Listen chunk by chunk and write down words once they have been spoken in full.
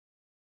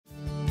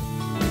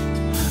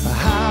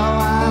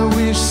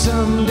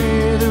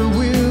someday there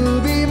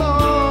will be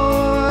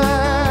more.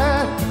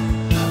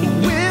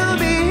 We'll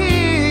be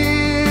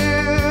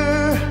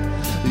here,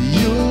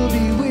 you'll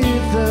be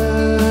with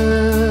us.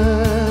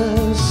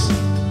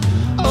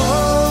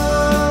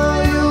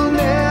 Oh, you'll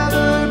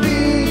never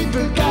be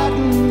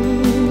forgotten,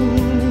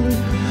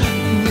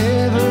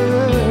 never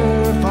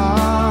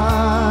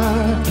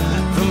far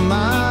from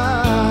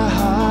my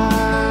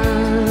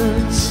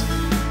heart.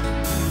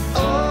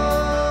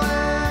 Oh,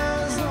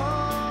 as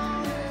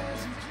long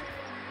as you...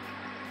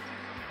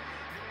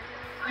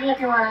 Hi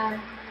everyone.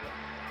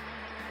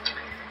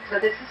 So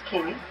this is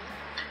Kimmy.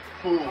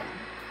 And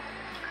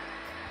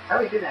how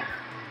do we do that?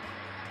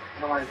 I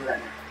don't want to do that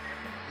now.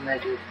 I'm going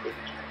to do this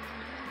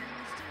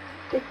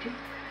big two.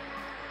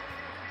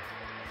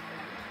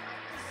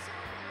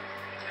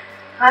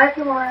 Hi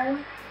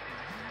everyone.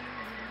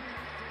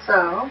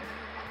 So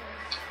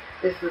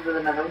this is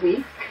another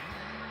week.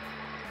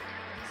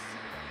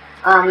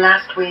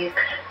 Last week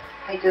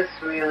I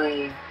just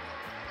really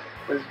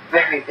was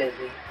very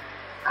busy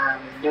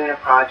doing a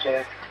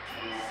project,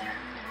 and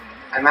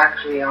I'm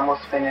actually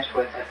almost finished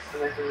with it, so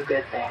this is a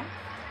good thing.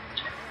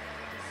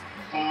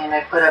 And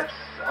I put up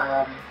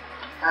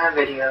a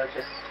video,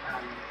 just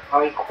a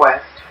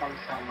request from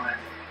someone.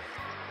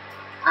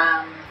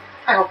 I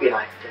hope you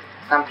liked it.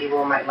 Some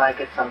people might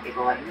like it, some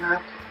people might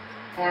not.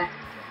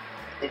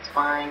 It's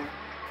fine.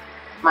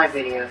 My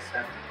video,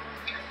 so.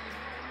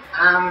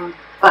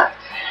 But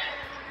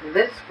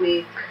this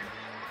week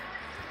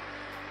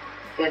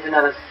is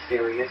another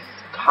serious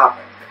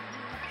topic.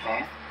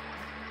 Okay.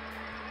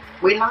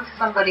 We lost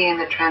somebody in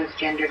the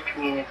transgender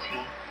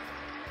community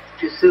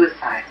to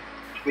suicide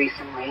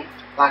recently,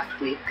 last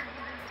week.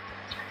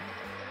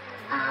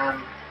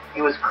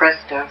 It was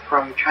Krista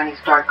from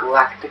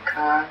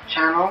TrannystarGalactica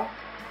channel.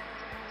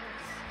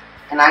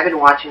 And I've been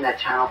watching that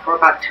channel for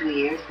about 2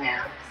 years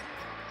now.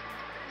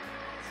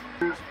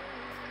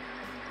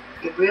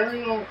 It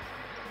really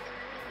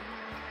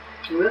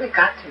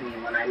got to me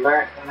when I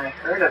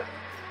heard of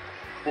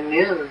the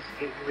news.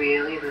 It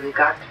really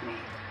got to me.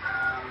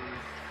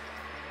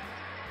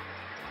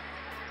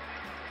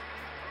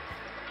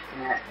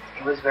 And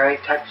it was very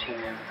touching,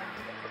 and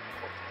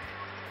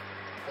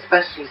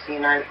especially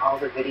seeing all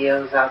the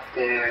videos out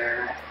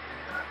there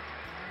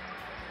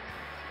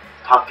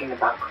talking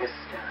about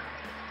Krista.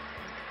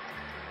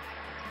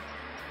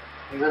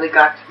 It really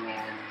got to me,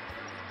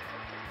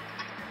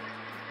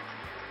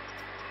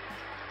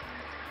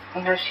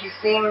 and she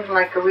seemed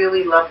like a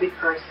really lovely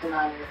person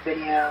on your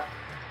video.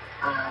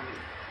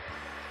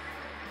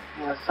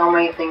 So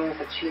many things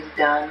that she's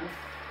done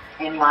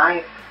in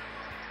life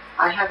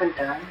I haven't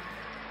done.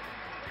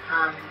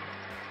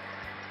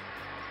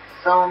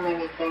 So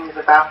many things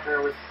about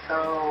her was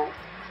so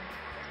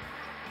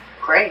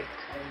great,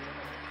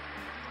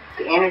 and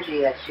the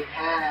energy that she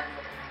had,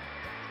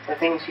 the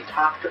things she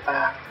talked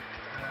about.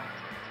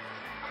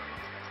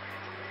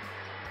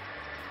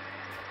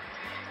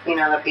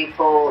 The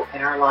people in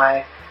her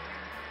life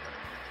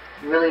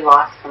really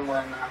lost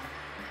someone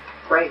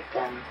great,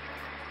 and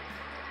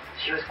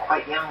she was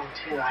quite young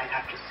too, I'd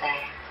have to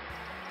say.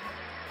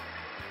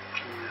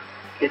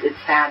 It's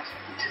sad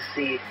to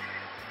see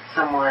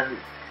someone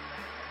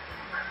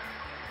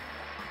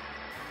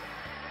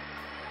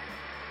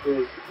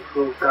who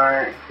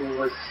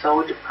was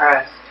so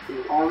depressed, who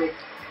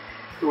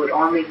would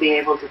only be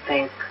able to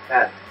think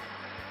that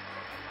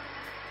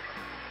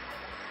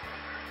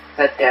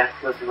death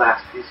was the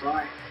last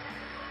resort.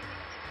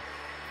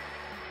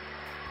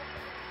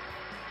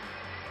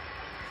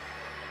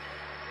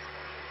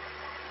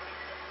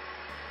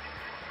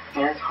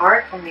 And it's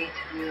hard for me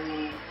to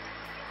really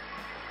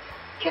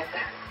get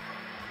that.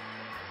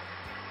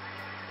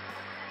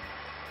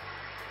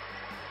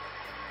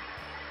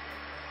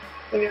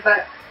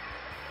 Because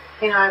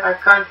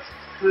I've gone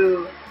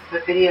through the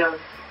videos.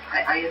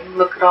 I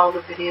look at all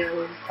the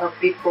videos of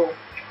people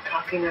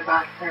talking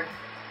about her.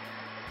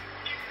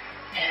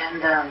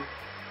 And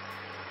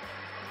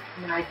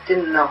I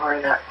didn't know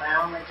her that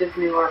well. I just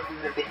knew her from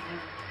the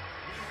videos.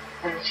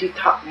 And she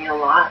taught me a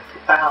lot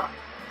about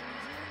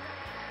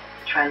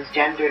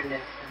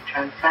transgenderedness and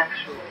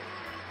transsexuals.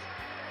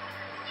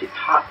 She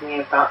taught me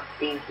about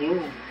being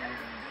human.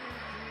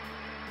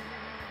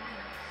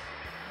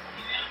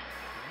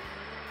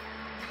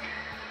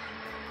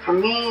 For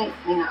me,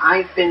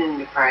 I've been in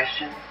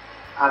depression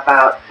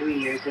about 3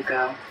 years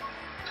ago,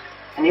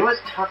 and it was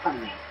tough on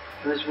me.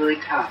 It was really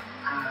tough.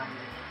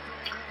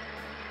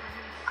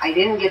 I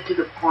didn't get to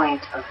the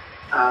point of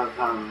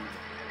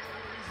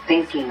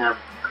thinking of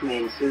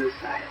committing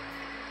suicide.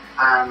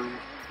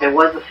 There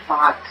was a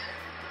thought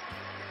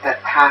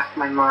that passed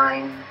my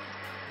mind,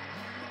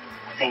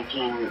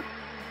 thinking,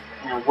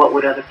 what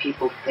would other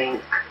people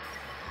think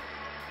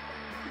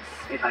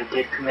if I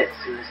did commit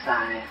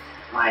suicide?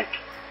 Like,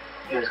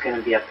 it was going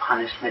to be a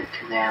punishment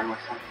to them or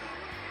something.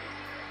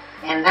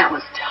 And that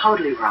was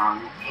totally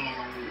wrong,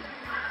 and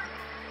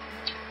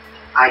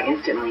I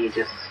instantly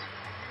just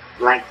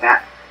blanked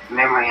that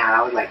memory out.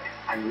 I was like,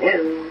 I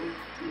knew.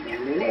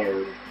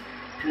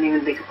 Didn't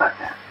even think about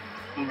that,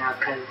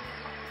 because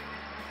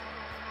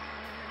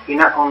you're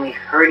not only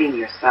hurting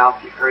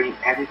yourself, you're hurting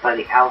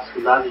everybody else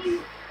who loves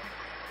you.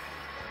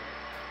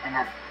 And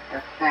that's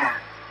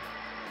sad.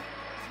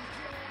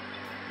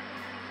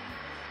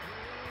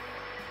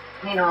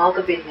 You know, all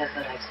the videos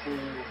that I've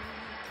seen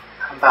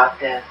about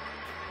this,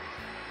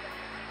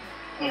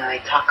 you know, they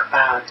talk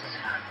about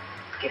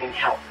getting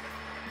help.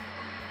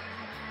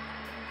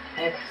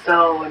 And it's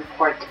so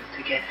important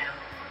to get help.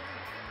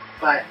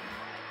 But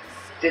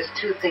there's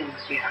two things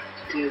you have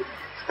to do,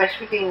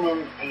 especially being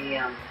in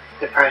a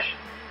depression.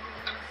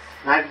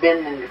 And I've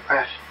been in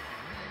depression.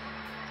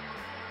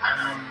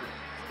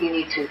 You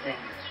need two things.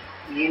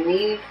 You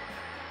need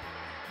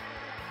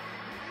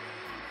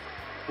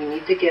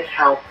to get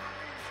help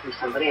from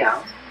somebody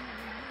else,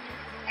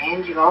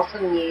 and you also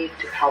need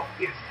to help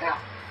yourself.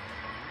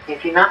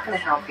 If you're not going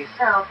to help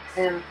yourself,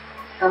 then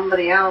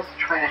somebody else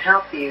trying to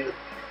help you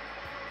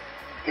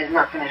is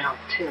not going to help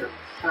too.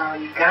 So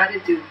you got to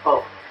do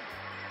both.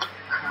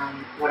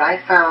 What I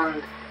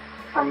found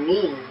for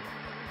me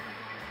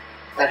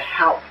that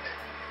helped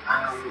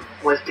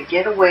was to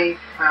get away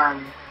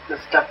from the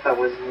stuff that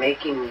was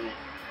making me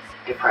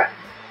depressed.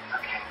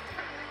 Okay,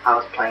 I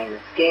was playing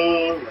this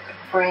game with a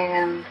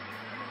friend.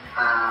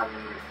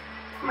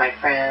 My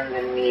friend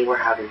and me were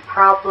having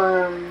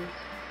problems.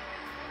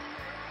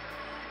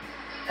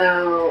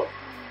 So,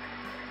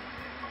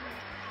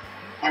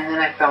 and then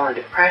I fell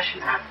into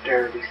depression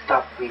after we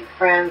stopped being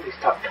friends, we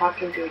stopped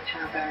talking to each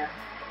other.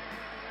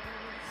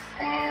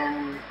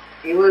 And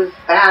it was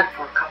bad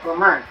for a couple of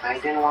months. I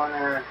didn't want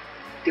to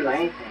do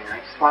anything. I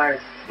just wanted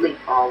to sleep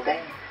all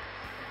day.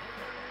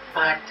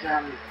 But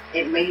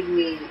it made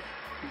me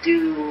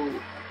do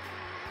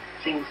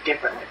things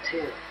differently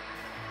too.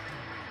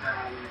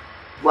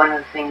 One of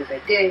the things I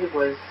did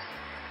was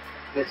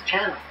this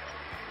channel.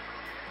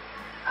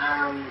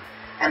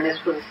 And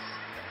this was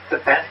the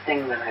best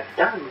thing that I've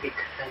done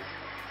because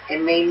it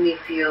made me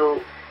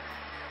feel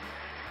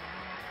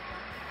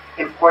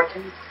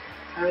important,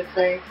 I would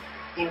say.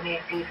 It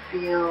made me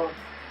feel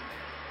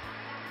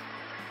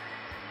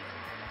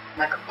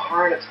like a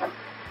part of something,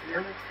 you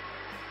know?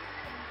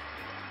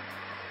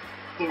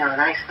 You know, and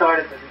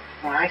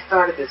when I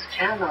started this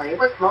channel, it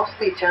was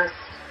mostly just,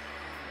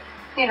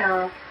 you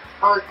know,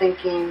 I was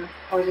thinking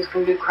I was just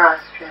going to do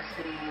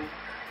cross-dressing,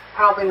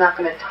 probably not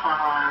going to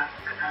talk,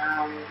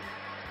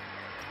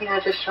 you know,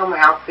 just show my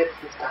outfits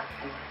and stuff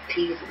and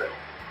tease a little.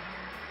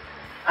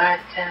 But,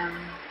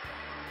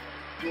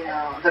 you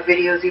know, the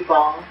videos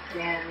evolved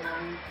and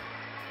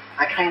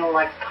I kind of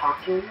liked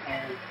talking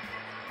and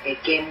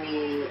it gave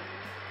me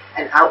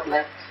an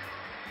outlet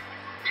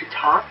to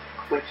talk,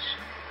 which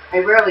I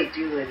rarely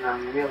do in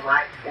real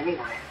life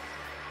anyway.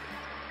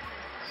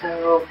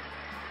 So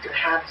to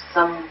have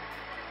some,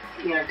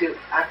 you know, to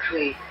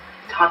actually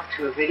talk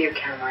to a video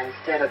camera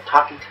instead of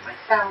talking to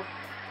myself,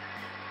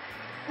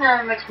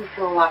 it makes me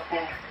feel a lot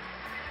better.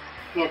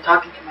 You know,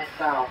 talking to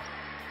myself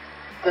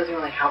doesn't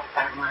really help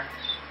that much.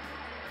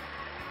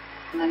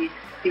 And then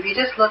if you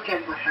just look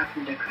at what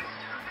happened to Krista,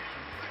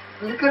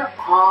 look at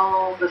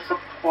all the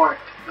support,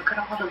 look at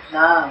all the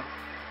love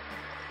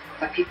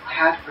that people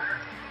had for her.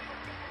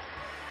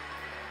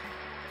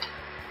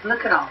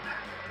 Look at all that.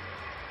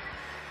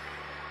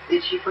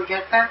 Did she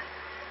forget that?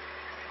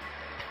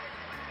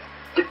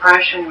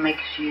 Depression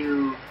makes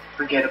you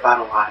forget about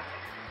a lot.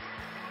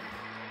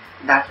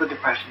 That's what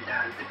depression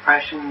does.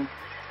 Depression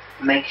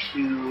makes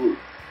the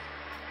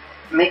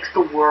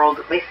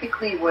world,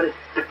 basically what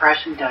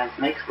depression does,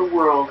 makes the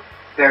world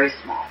very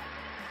small.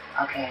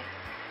 Okay?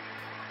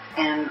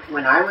 And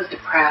when I was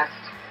depressed,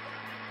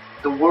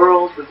 the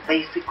world was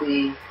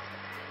basically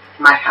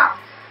my house.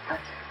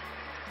 That's it.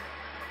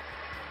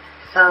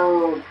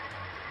 So,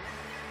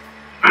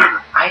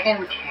 I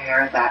didn't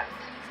care that,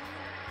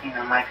 you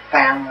know, my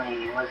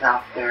family was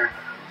out there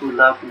who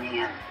loved me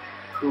and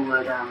who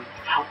would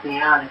help me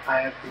out if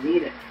I ever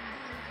needed.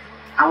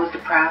 I was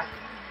depressed.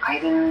 I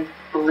didn't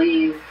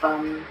believe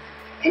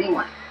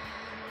anyone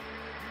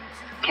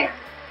cared.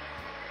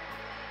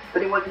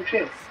 But it wasn't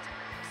true.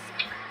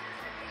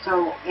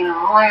 So, you know,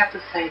 all I have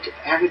to say to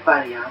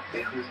everybody out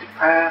there who's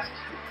depressed,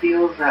 who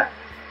feels that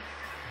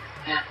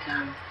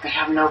they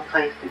have no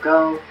place to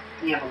go,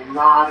 you have a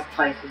lot of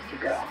places to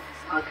go.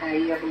 Okay,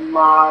 you have a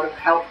lot of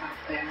help out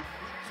there.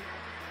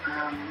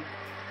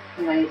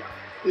 You know,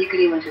 you could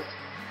even just,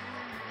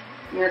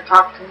 you know,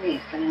 talk to me,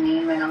 send an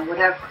email,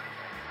 whatever.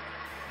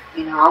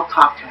 You know, I'll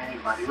talk to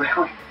anybody,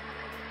 really.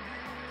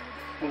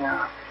 You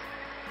know,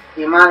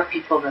 the amount of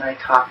people that I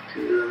talk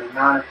to, the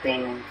amount of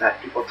things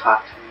that people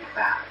talk to me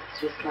about,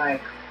 it's just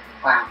like,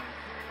 wow.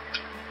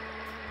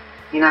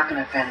 You're not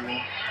going to offend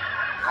me.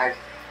 I've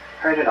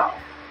heard it all.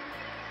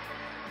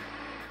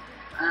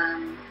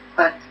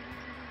 But,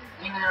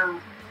 you know,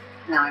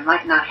 now I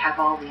might not have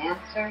all the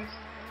answers.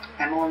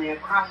 I'm only a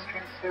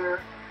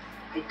cross-dresser.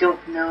 I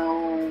don't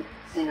know,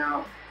 you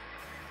know,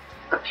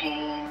 the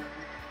pain,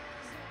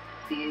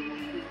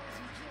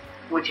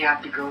 would you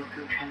have to go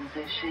through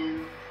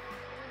transition?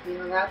 You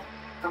know, that's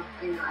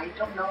something I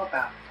don't know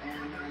about.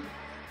 And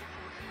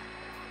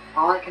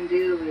all I can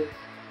do is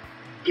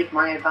give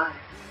my advice.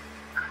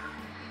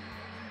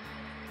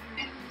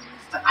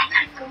 But I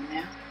gotta go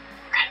now.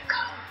 I gotta go.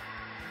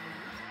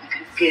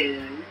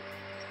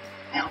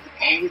 Now,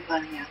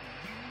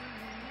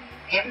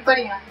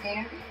 everybody out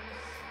there,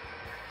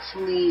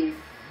 please,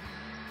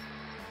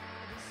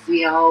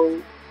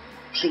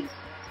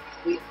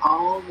 we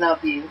all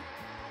love you.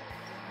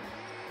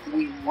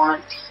 We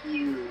want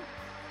you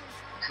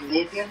to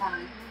live your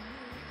life,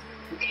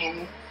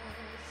 okay?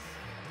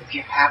 If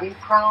you're having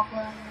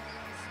problems,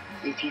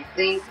 if you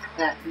think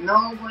that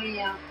nobody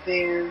out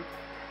there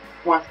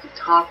wants to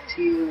talk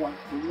to you, wants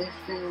to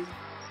listen,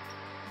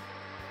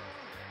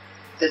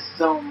 there's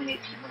so many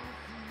people.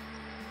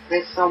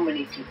 There's so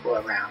many people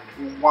around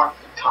who want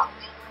to talk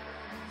to you,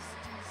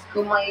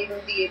 who might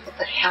even be able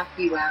to help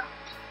you out.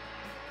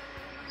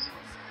 So,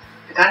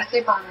 I gotta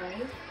say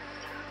bye.